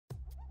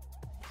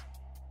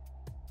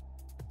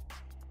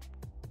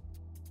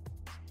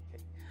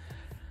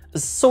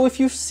So if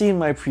you've seen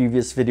my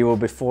previous video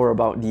before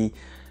about the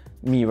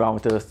Mi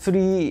Router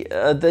 3,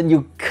 then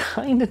you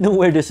kind of know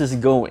where this is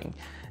going.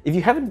 If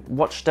you haven't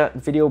watched that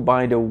video,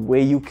 by the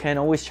way, you can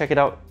always check it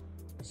out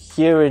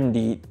here in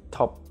the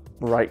top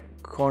right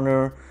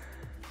corner.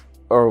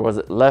 Or was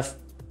it left?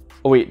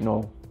 Oh wait,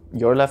 no.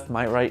 Your left,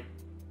 my right?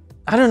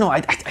 I don't know, I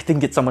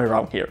think it's somewhere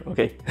around here,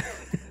 okay?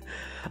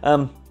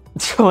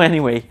 So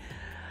anyway,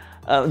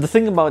 the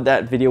thing about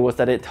that video was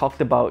that it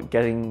talked about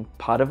getting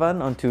Padavan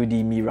onto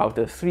the Mi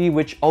Router 3,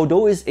 which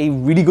although is a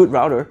really good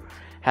router,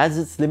 has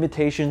its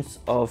limitations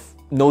of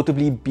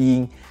notably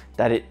being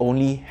that it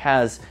only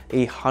has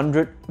a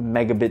 100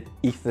 megabit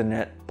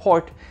Ethernet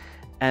port,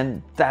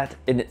 and that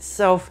in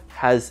itself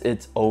has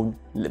its own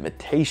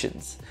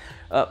limitations.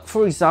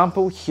 For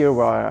example, here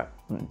where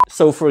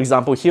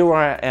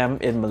I am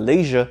in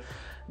Malaysia,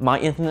 my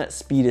internet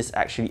speed is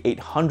actually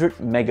 800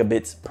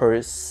 megabits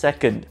per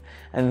second.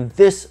 And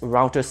this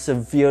router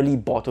severely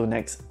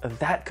bottlenecks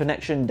that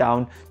connection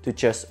down to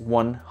just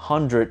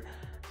 100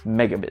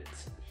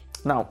 megabits.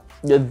 Now,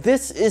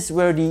 this is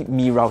where the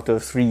Mi Router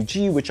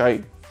 3G, which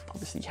I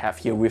obviously have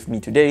here with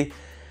me today,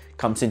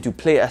 comes into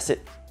play, as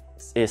it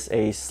is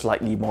a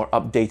slightly more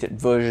updated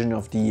version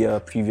of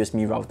the previous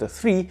Mi Router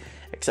 3,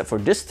 except for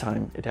this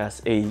time it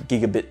has a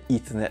gigabit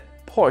Ethernet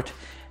port.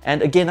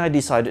 And again, I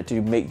decided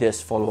to make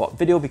this follow-up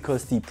video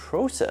because the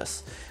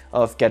process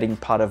of getting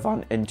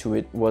Padavan into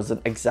it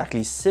wasn't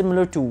exactly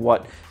similar to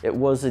what it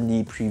was in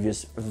the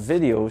previous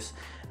videos,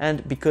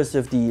 and because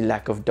of the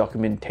lack of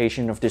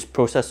documentation of this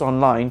process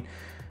online,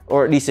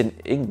 or at least in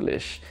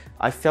English,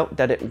 I felt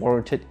that it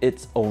warranted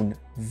its own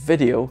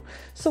video.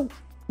 So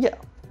yeah,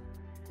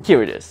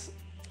 here it is.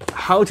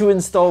 How to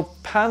install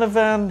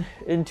Padavan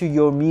into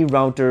your Mi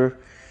Router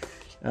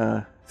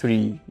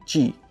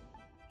 3G.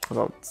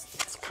 Well,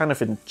 it's kind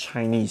of in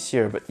Chinese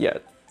here, but yeah,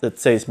 it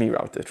says Mi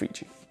Router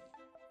 3G.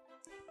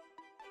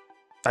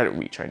 I don't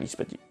read Chinese,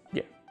 but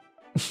yeah.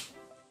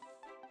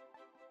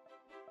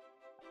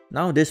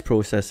 Now this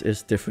process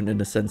is different in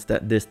the sense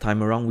that this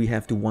time around we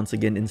have to once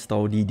again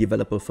install the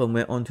developer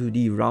firmware onto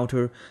the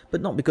router, but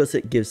not because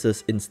it gives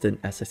us instant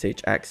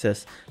SSH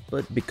access,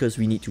 but because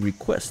we need to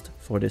request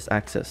for this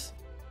access.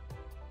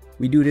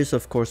 We do this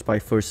of course by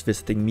first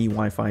visiting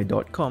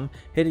miwifi.com,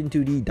 head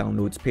into the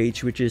downloads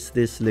page, which is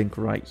this link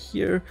right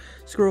here,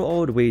 scroll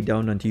all the way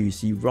down until you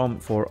see ROM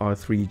for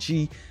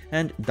R3G,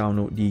 and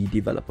download the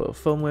developer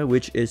firmware,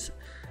 which is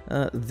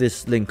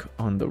this link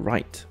on the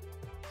right.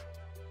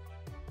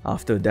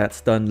 After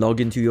that's done,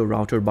 log into your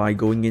router by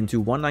going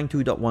into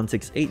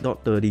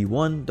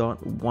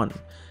 192.168.31.1.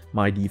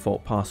 My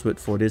default password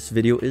for this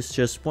video is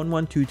just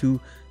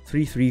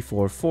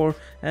 11223344,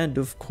 and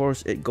of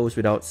course it goes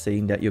without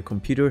saying that your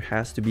computer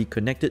has to be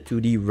connected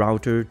to the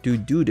router to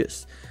do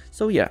this.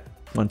 So yeah,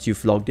 once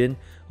you've logged in,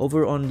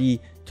 over on the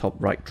top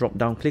right drop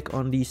down, click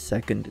on the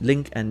second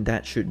link, and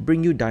that should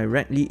bring you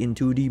directly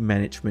into the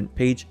management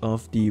page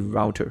of the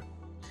router.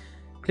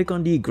 Click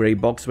on the grey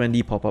box when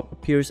the pop-up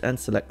appears and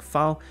select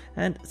File,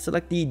 and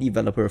select the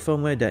developer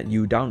firmware that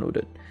you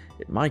downloaded.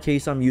 In my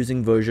case, I'm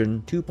using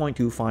version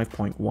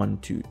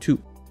 2.25.122.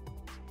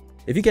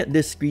 If you get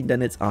this screen,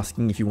 then it's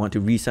asking if you want to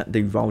reset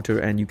the router,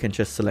 and you can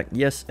just select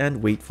yes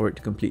and wait for it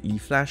to completely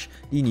flash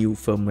the new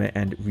firmware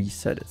and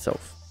reset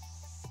itself.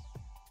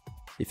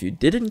 If you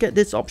didn't get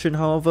this option,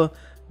 however,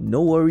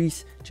 no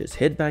worries, just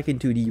head back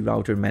into the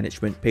router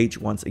management page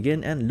once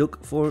again and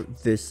look for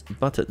this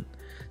button.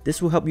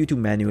 This will help you to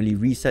manually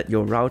reset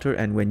your router,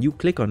 and when you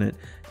click on it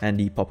and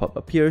the pop-up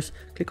appears,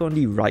 click on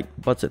the right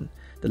button.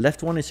 The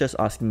left one is just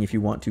asking if you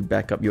want to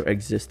back up your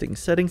existing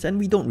settings, and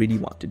we don't really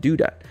want to do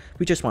that.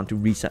 We just want to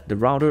reset the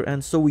router,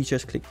 and so we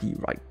just click the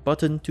right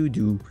button to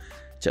do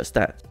just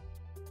that.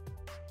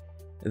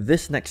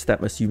 This next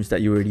step assumes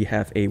that you already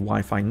have a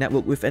Wi-Fi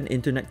network with an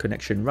internet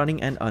connection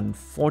running, and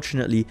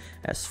unfortunately,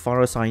 as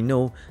far as I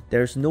know,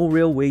 there's no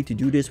real way to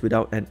do this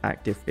without an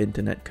active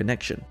internet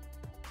connection.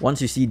 Once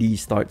you see the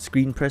start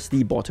screen, press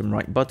the bottom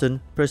right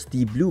button, press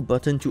the blue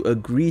button to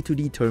agree to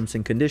the terms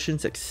and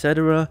conditions,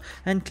 etc.,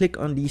 and click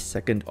on the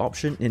second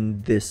option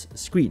in this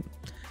screen.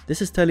 This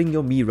is telling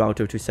your Mi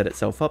router to set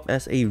itself up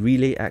as a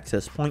relay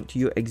access point to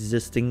your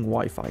existing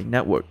Wi-Fi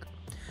network.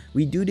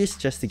 We do this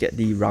just to get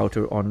the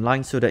router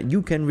online so that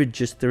you can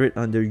register it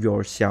under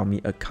your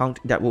Xiaomi account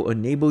that will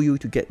enable you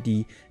to get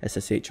the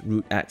SSH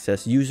root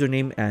access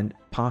username and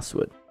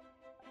password.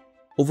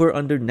 Over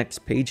under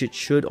next page, it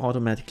should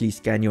automatically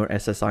scan your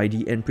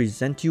SSID and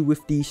present you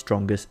with the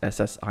strongest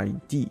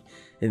SSID.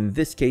 In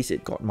this case,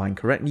 it got mine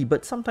correctly,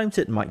 but sometimes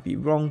it might be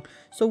wrong,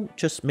 so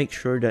just make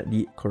sure that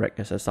the correct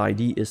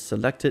SSID is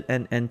selected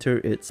and enter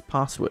its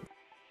password.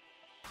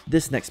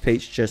 This next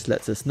page just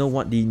lets us know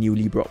what the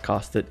newly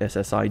broadcasted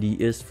SSID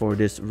is for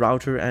this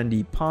router and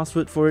the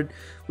password for it,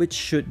 which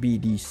should be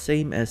the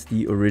same as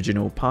the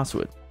original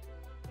password.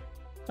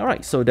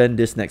 Alright, so then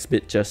this next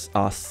bit just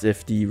asks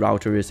if the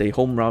router is a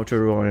home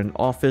router or an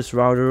office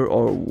router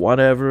or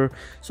whatever,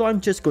 so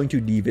I'm just going to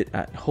leave it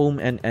at home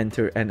and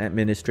enter an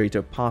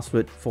administrator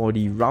password for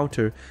the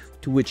router,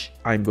 to which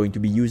I'm going to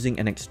be using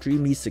an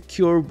extremely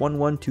secure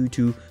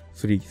 1122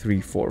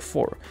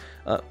 3344,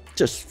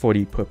 just for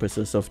the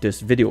purposes of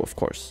this video of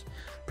course.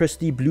 Press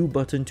the blue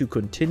button to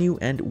continue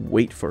and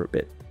wait for a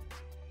bit.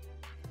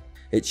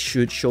 It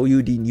should show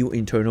you the new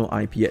internal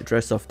IP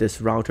address of this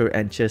router,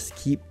 and just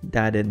keep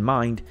that in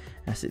mind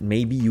as it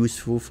may be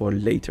useful for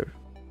later.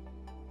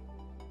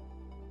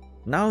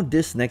 Now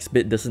this next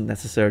bit doesn't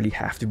necessarily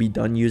have to be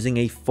done using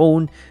a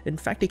phone. In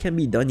fact, it can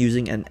be done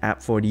using an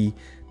app for the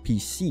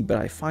PC, but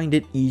I find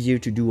it easier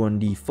to do on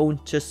the phone,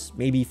 just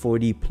maybe for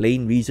the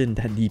plain reason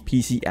that the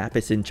PC app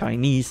is in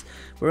Chinese,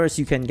 whereas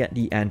you can get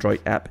the Android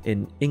app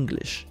in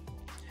English.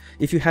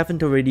 If you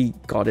haven't already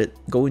got it,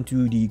 go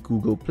into the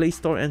Google Play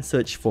Store and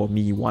search for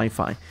Mi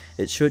Wi-Fi.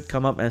 It should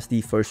come up as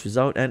the first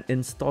result, and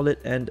install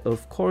it and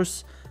of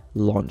course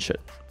launch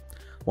it.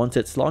 Once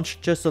it's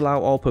launched, just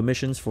allow all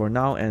permissions for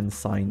now and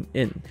sign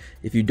in.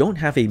 If you don't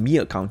have a Mi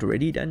account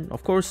already, then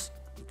of course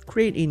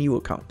create a new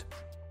account.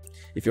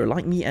 If you're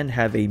like me and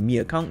have a Mi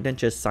account, then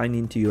just sign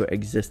into your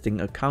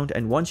existing account,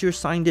 and once you're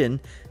signed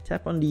in,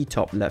 tap on the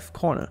top left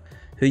corner.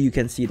 Here you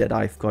can see that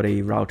I've got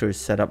a router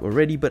set up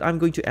already, but I'm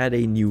going to add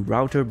a new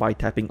router by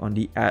tapping on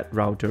the Add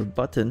Router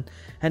button,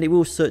 and it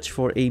will search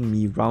for a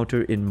Mi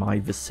router in my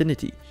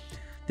vicinity.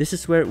 This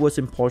is where it was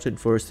important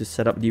for us to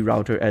set up the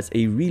router as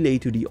a relay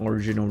to the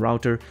original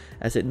router,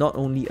 as it not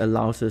only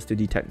allows us to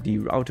detect the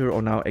router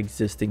on our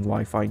existing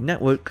Wi-Fi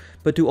network,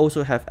 but to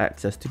also have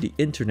access to the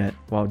internet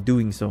while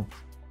doing so.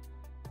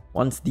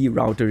 Once the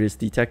router is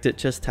detected,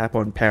 just tap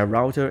on pair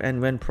router,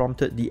 and when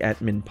prompted the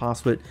admin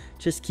password,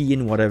 just key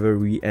in whatever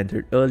we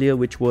entered earlier,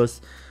 which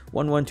was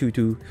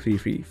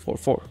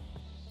 11223344.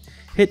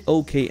 Hit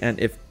OK, and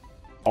if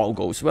all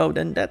goes well,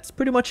 then that's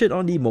pretty much it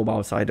on the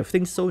mobile side of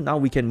things, so now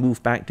we can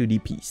move back to the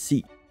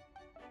PC.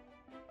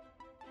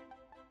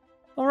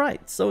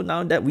 Alright, so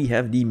now that we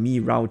have the Mi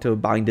router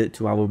binded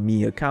to our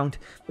Mi account,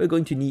 we're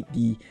going to need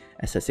the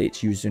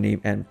SSH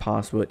username and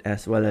password,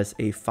 as well as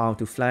a file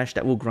to flash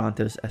that will grant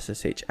us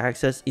SSH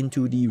access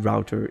into the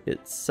router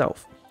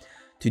itself.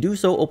 To do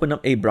so, open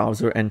up a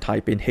browser and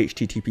type in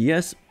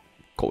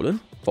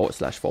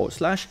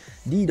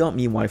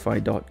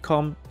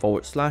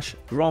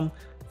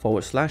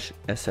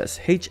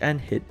https://d.miwifi.com/rom/ssh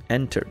and hit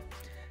enter.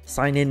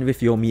 Sign in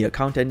with your Mi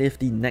account, and if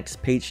the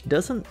next page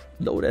doesn't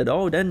load at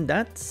all, then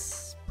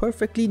that's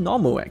perfectly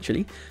normal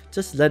actually.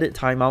 Just let it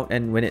time out,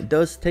 and when it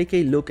does, take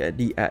a look at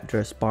the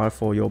address bar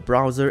for your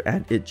browser,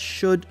 and it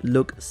should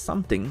look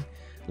something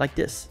like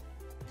this.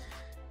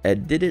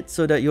 Edit it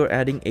so that you're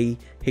adding a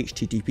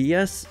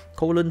https://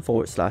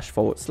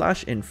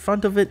 in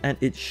front of it, and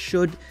it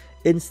should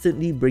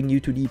instantly bring you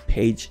to the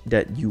page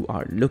that you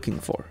are looking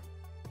for.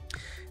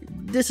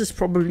 This is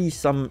probably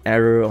some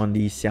error on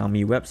the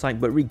Xiaomi website,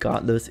 but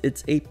regardless,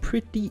 it's a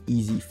pretty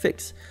easy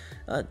fix.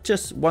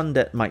 Just one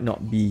that might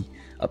not be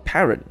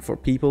apparent for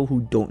people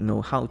who don't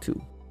know how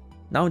to.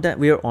 Now that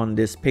we're on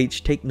this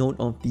page, take note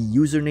of the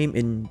username,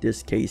 in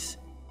this case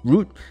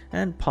root,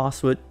 and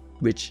password,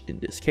 which in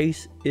this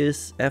case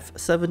is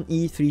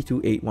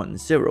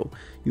F7E32810.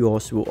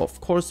 Yours will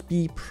of course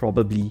be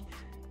probably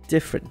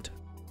different.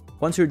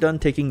 Once you're done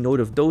taking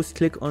note of those,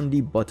 click on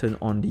the button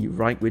on the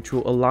right, which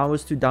will allow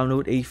us to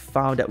download a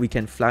file that we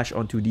can flash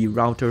onto the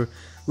router,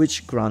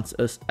 which grants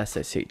us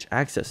SSH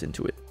access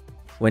into it.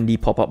 When the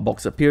pop-up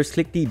box appears,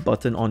 click the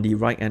button on the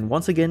right, and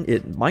once again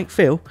it might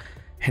fail,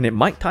 and it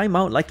might time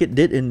out like it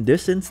did in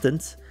this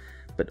instance,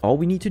 but all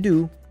we need to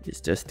do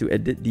is just to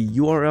edit the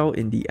URL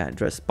in the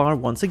address bar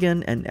once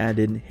again and add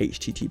in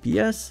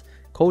https://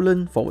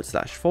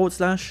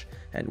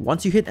 and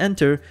once you hit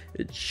enter,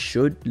 it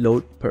should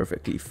load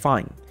perfectly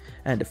fine,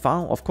 and the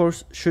file of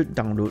course should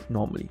download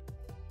normally.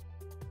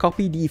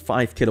 Copy the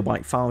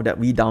 5KB file that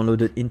we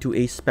downloaded into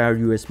a spare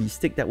USB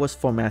stick that was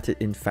formatted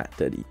in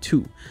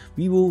FAT32.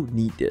 We will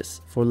need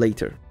this for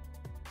later.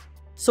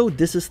 So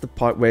this is the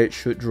part where it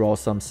should draw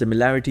some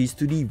similarities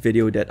to the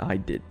video that I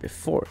did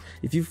before.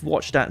 If you've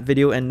watched that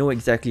video and know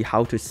exactly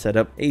how to set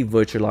up a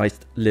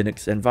virtualized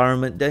Linux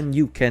environment, then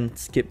you can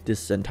skip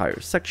this entire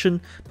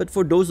section. But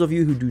for those of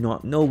you who do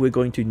not know, we're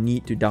going to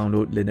need to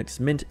download Linux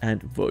Mint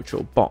and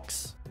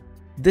VirtualBox.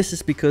 This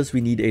is because we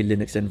need a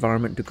Linux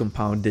environment to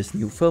compile this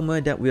new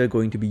firmware that we are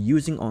going to be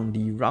using on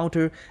the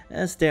router,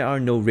 as there are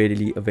no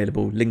readily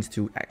available links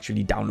to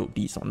actually download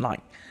these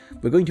online.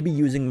 We're going to be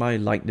using my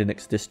light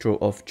Linux distro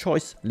of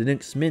choice,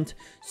 Linux Mint,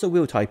 so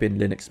we'll type in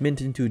Linux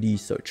Mint into the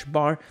search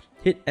bar,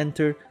 hit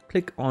enter,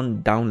 click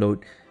on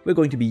download. We're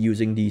going to be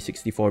using the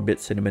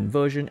 64-bit Cinnamon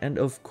version, and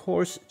of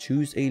course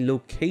choose a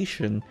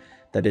location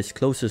that is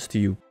closest to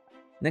you.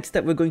 Next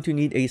up, we're going to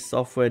need a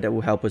software that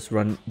will help us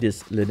run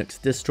this Linux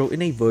distro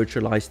in a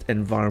virtualized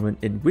environment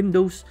in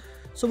Windows.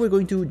 So we're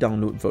going to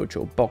download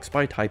VirtualBox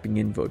by typing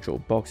in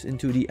VirtualBox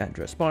into the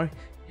address bar,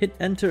 hit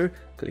enter,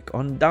 click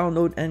on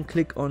download, and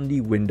click on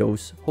the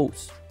Windows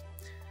host.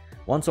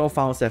 Once all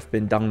files have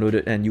been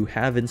downloaded and you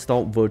have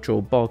installed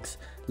VirtualBox,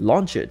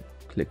 launch it.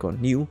 click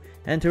on New,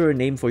 enter a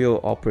name for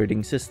your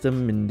operating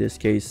system. In this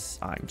case,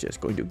 I'm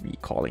just going to be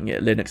calling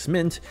it Linux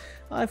Mint.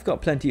 I've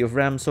got plenty of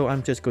RAM, so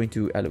I'm just going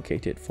to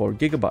allocate it 4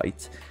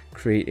 gigabytes.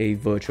 Create a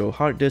virtual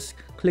hard disk,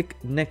 click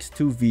next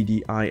to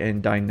VDI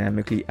and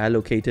dynamically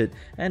allocate it,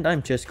 and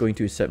I'm just going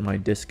to set my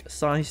disk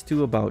size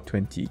to about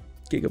 20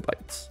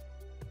 gigabytes.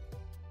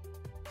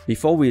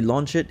 Before we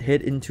launch it,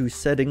 head into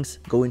settings,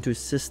 go into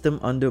system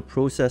under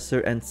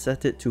processor and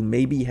set it to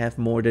maybe have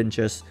more than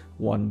just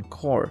one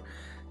core.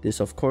 This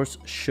of course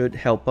should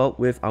help out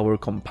with our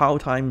compile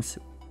times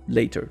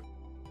later.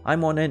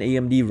 I'm on an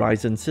AMD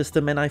Ryzen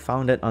system and I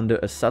found that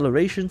under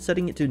acceleration,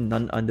 setting it to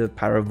none under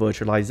para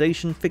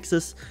virtualization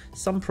fixes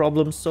some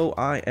problems, so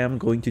I am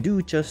going to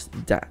do just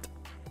that.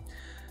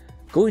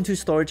 Go into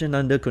storage and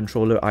under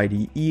controller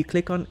IDE,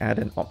 click on add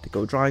an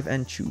optical drive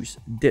and choose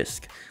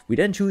disk. We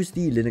then choose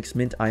the Linux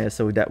Mint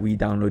ISO that we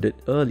downloaded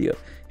earlier.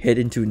 Head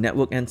into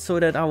network, and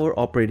so that our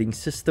operating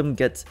system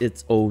gets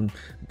its own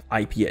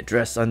IP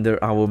address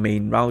under our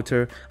main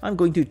router, I'm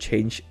going to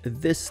change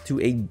this to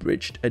a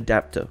bridged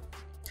adapter.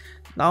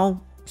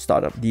 Now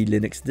start up the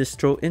Linux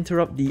distro,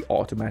 interrupt the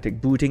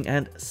automatic booting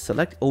and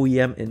select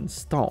OEM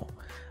install.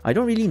 I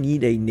don't really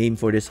need a name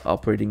for this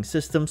operating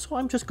system, so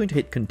I'm just going to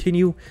hit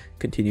continue,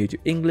 continue to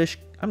English.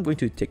 I'm going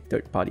to tick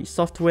third-party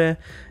software,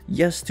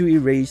 yes to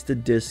erase the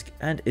disk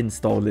and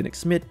install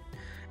Linux Mint,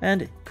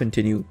 and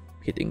continue,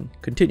 hitting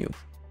continue.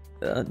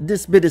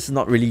 This bit is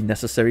not really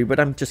necessary, but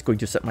I'm just going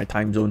to set my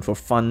time zone for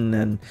fun,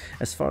 and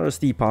as far as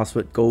the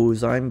password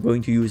goes, I'm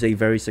going to use a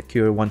very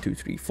secure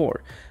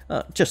 1234,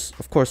 just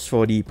of course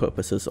for the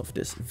purposes of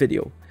this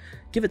video.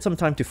 Give it some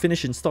time to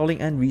finish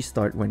installing and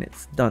restart when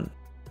it's done.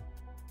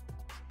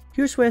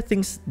 Here's where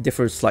things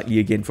differ slightly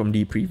again from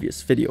the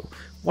previous video.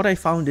 What I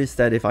found is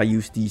that if I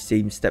use the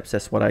same steps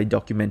as what I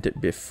documented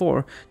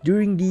before,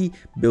 during the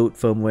build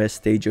firmware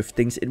stage of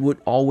things, it would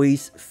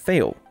always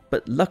fail.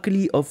 But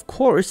luckily, of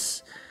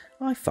course,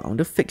 I found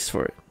a fix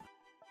for it.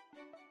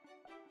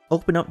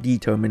 Open up the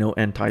terminal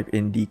and type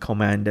in the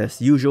command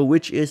as usual,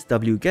 which is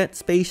wget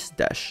space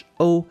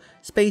 -o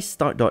space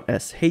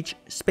start.sh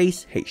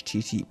space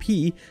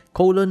http ://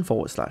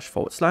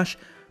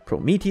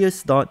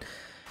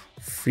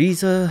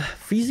 Freezer?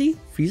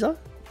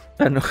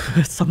 I don't know,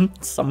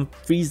 some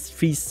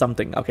freeze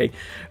something, okay.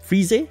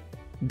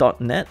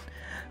 freeze.net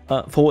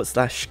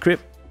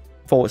 /script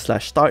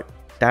 /start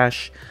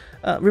dash.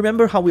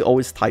 Remember how we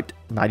always typed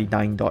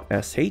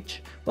 99.sh?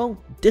 Well,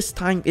 this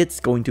time it's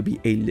going to be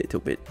a little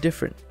bit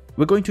different.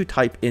 We're going to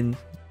type in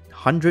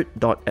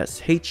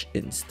 100.sh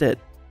instead.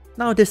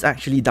 Now this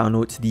actually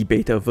downloads the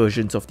beta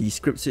versions of these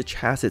scripts, which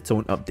has its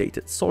own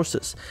updated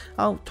sources.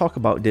 I'll talk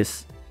about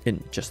this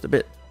in just a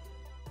bit.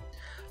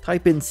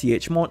 Type in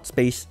chmod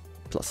space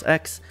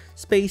 +x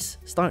space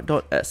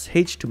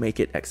start.sh to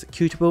make it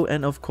executable,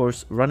 and of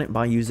course run it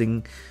by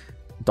using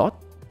dot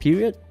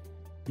period,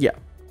 yeah,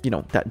 you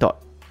know, that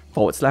dot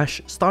 /start.sh.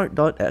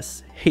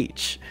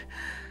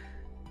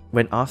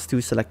 When asked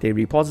to select a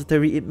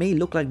repository, it may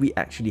look like we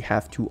actually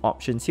have two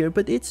options here,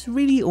 but it's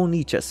really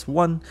only just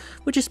one,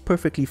 which is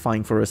perfectly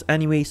fine for us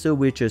anyway, so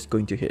we're just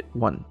going to hit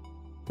 1.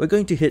 We're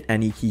going to hit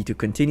any key to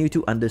continue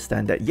to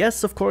understand that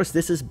yes, of course,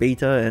 this is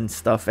beta and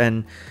stuff,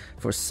 and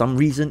for some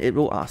reason it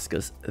will ask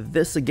us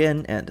this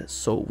again, and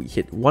so we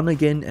hit 1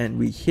 again and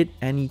we hit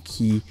any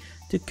key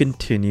to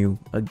continue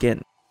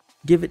again.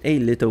 Give it a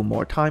little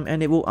more time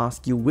and it will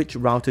ask you which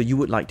router you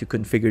would like to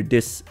configure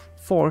this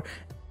for,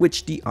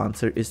 which the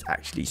answer is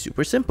actually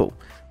super simple.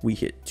 We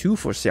hit 2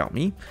 for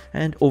Xiaomi,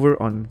 and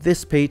over on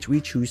this page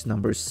we choose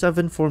number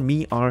 7 for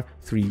Mi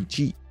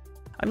R3G.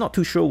 I'm not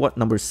too sure what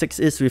number 6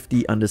 is with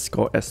the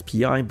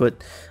 _SPI,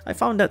 but I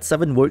found that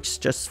 7 works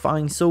just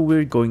fine, so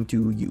we're going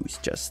to use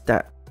just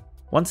that.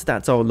 Once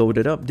that's all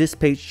loaded up, this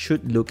page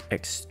should look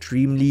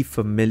extremely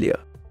familiar.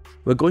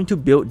 We're going to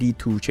build the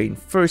toolchain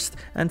first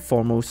and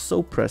foremost,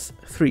 so press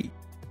 3.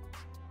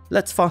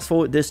 Let's fast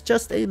forward this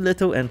just a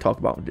little and talk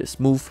about this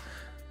move.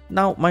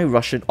 Now, my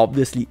Russian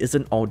obviously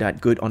isn't all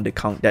that good on the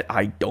count that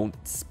I don't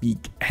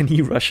speak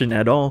any Russian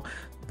at all,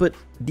 but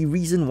the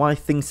reason why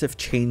things have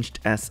changed,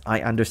 as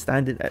I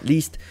understand it at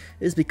least,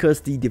 is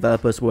because the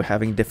developers were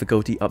having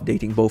difficulty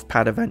updating both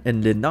Padavan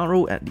and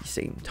Linaro at the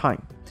same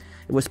time.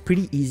 It was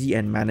pretty easy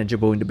and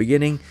manageable in the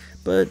beginning,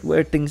 but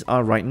where things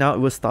are right now, it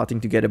was starting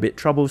to get a bit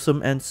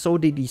troublesome, and so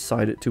they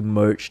decided to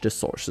merge the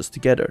sources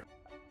together.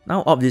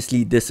 Now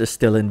obviously this is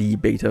still in the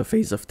beta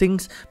phase of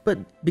things, but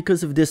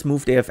because of this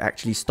move they have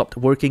actually stopped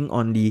working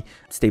on the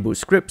stable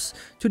scripts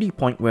to the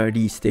point where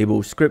the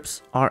stable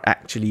scripts are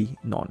actually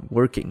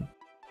non-working.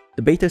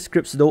 The beta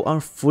scripts though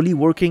are fully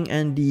working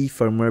and the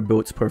firmware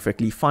builds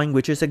perfectly fine,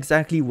 which is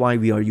exactly why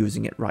we are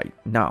using it right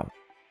now.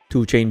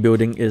 Toolchain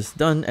building is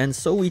done, and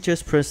so we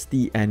just press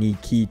the any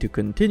key to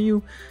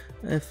continue.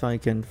 If I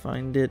can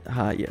find it,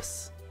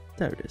 yes,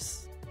 there it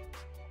is.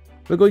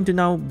 We're going to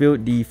now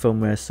build the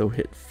firmware, so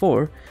hit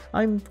 4.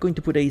 I'm going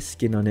to put a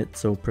skin on it,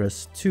 so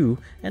press 2,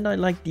 and I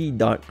like the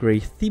dark gray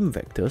theme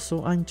vector,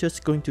 so I'm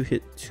just going to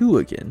hit 2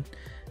 again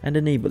and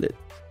enable it.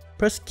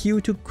 Press Q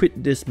to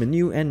quit this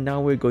menu, and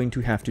now we're going to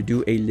have to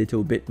do a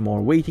little bit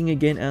more waiting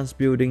again as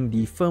building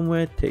the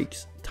firmware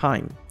takes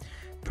time.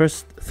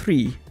 Press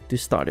 3 to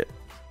start it.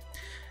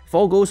 If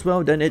all goes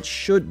well, then it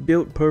should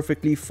build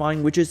perfectly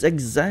fine, which is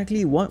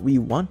exactly what we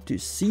want to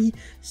see,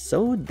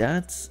 so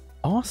that's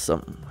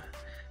awesome.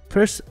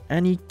 Press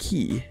any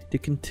key to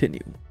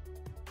continue.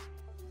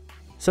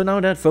 So now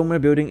that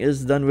firmware building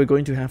is done, we're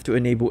going to have to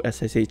enable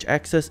SSH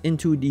access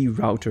into the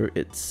router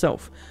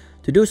itself.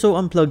 To do so,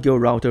 unplug your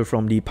router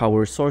from the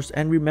power source,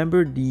 and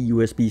remember the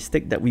USB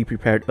stick that we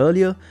prepared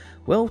earlier?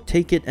 Well,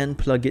 take it and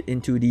plug it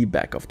into the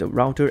back of the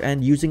router,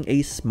 and using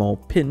a small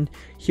pin,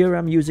 here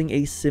I'm using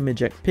a SIM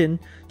eject pin,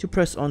 to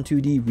press onto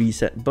the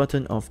reset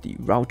button of the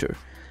router.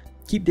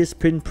 Keep this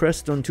pin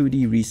pressed onto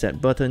the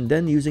reset button,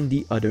 then using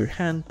the other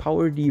hand,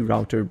 power the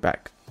router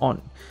back on.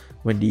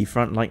 When the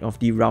front light of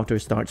the router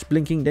starts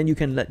blinking, then you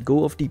can let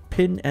go of the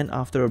pin, and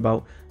after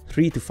about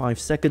 3 to 5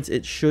 seconds,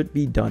 it should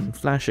be done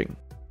flashing.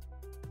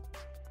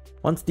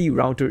 Once the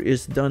router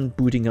is done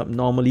booting up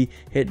normally,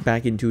 head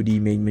back into the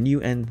main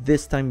menu, and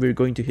this time we're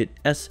going to hit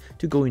S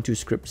to go into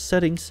script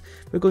settings.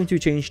 We're going to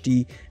change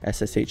the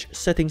SSH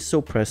settings,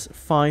 so press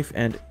 5,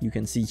 and you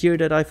can see here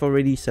that I've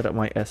already set up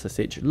my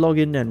SSH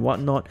login and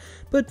whatnot,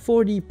 but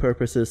for the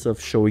purposes of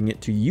showing it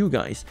to you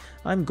guys,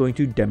 I'm going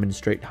to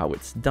demonstrate how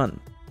it's done.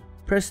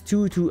 Press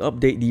 2 to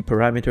update the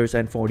parameters,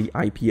 and for the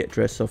IP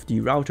address of the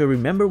router,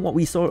 remember what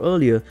we saw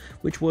earlier,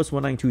 which was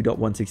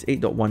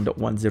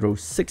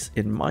 192.168.1.106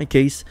 in my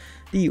case,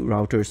 the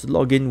router's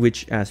login,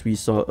 which as we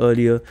saw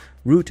earlier,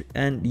 root,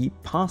 and the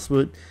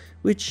password,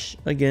 which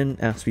again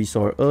as we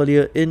saw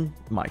earlier, in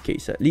my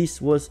case at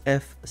least, was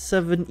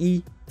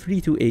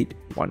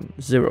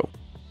F7E32810.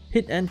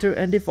 Hit enter,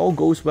 and if all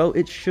goes well,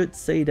 it should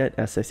say that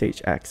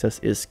SSH access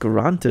is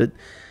granted,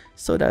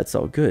 so that's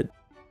all good.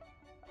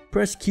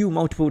 Press Q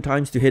multiple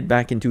times to head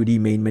back into the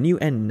main menu,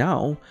 and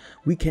now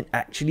we can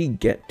actually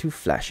get to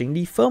flashing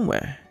the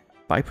firmware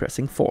by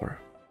pressing 4.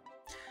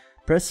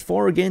 Press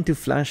 4 again to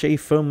flash a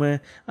firmware.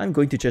 I'm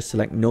going to just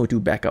select no to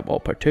back up all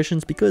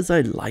partitions because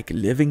I like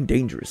living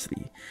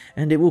dangerously,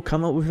 and it will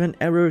come up with an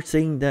error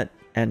saying that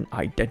an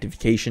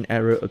identification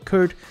error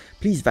occurred.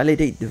 Please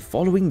validate the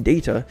following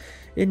data,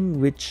 in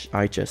which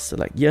I just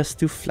select yes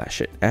to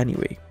flash it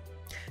anyway.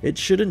 It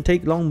shouldn't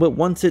take long, but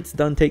once it's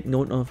done, take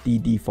note of the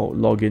default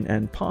login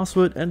and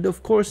password, and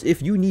of course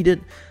if you need it,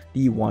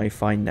 the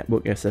Wi-Fi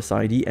network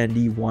SSID and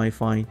the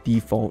Wi-Fi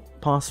default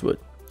password.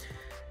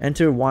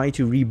 Enter Y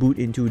to reboot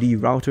into the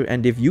router,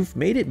 and if you've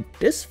made it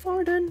this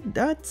far, then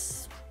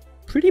that's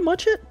pretty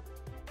much it.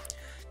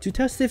 To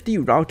test if the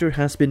router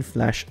has been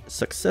flashed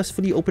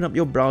successfully, open up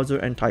your browser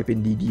and type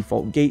in the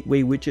default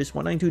gateway, which is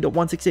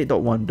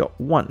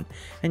 192.168.1.1,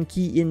 and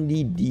key in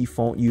the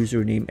default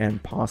username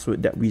and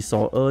password that we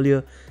saw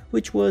earlier,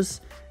 which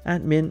was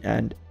admin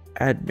and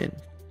admin.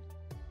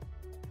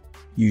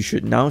 You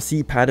should now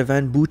see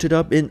Padavan booted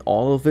up in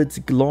all of its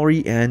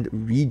glory and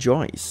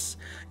rejoice.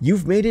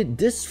 You've made it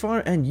this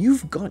far, and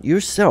you've got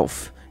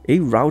yourself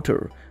a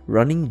router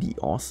running the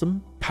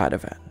awesome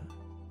Padavan.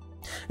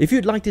 If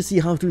you'd like to see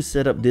how to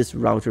set up this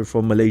router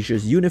for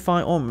Malaysia's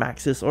Unify or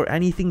Maxis or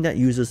anything that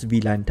uses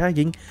VLAN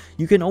tagging,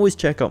 you can always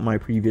check out my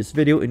previous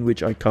video in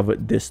which I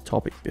covered this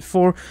topic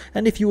before,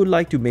 and if you would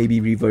like to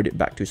maybe revert it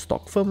back to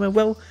stock firmware,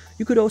 well,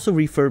 you could also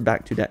refer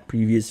back to that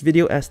previous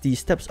video as the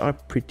steps are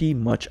pretty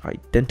much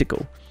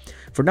identical.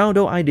 For now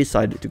though, I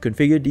decided to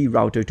configure the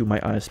router to my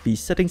ISP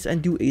settings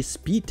and do a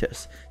speed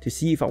test to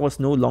see if I was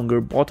no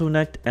longer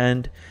bottlenecked,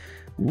 and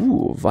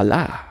ooh,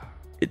 voila!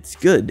 It's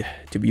good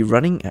to be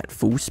running at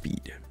full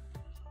speed.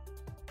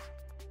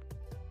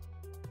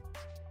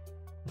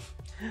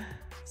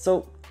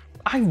 So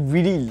I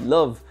really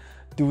love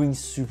doing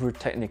super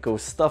technical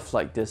stuff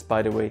like this,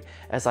 by the way,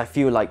 as I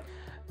feel like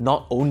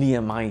not only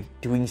am I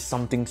doing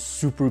something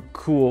super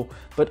cool,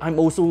 but I'm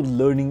also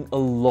learning a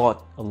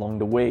lot along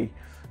the way.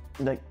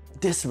 Like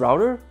this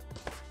router,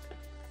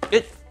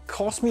 it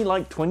cost me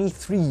like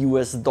 $23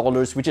 US,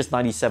 which is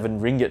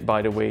 97 ringgit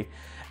by the way.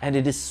 And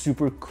it is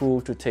super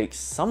cool to take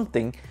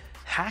something,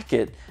 hack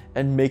it,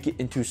 and make it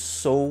into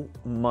so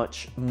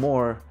much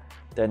more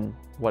than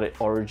what it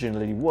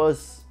originally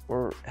was,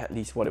 or at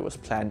least what it was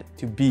planned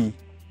to be.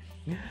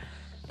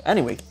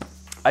 Anyway,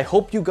 I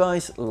hope you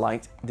guys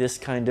liked this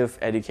kind of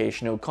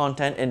educational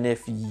content, and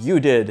if you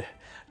did,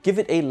 give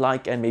it a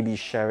like and maybe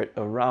share it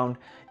around.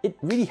 It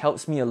really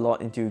helps me a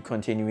lot into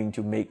continuing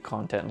to make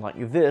content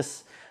like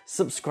this.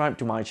 Subscribe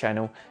to my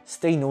channel,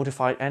 stay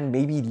notified, and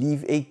maybe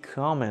leave a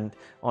comment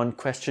on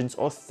questions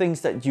or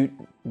things that you'd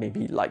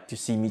maybe like to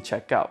see me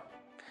check out.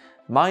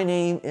 My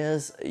name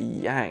is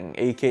Yang,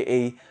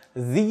 aka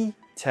The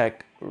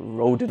Tech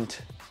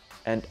Rodent,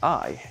 and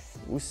I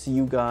will see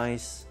you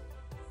guys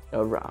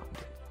around.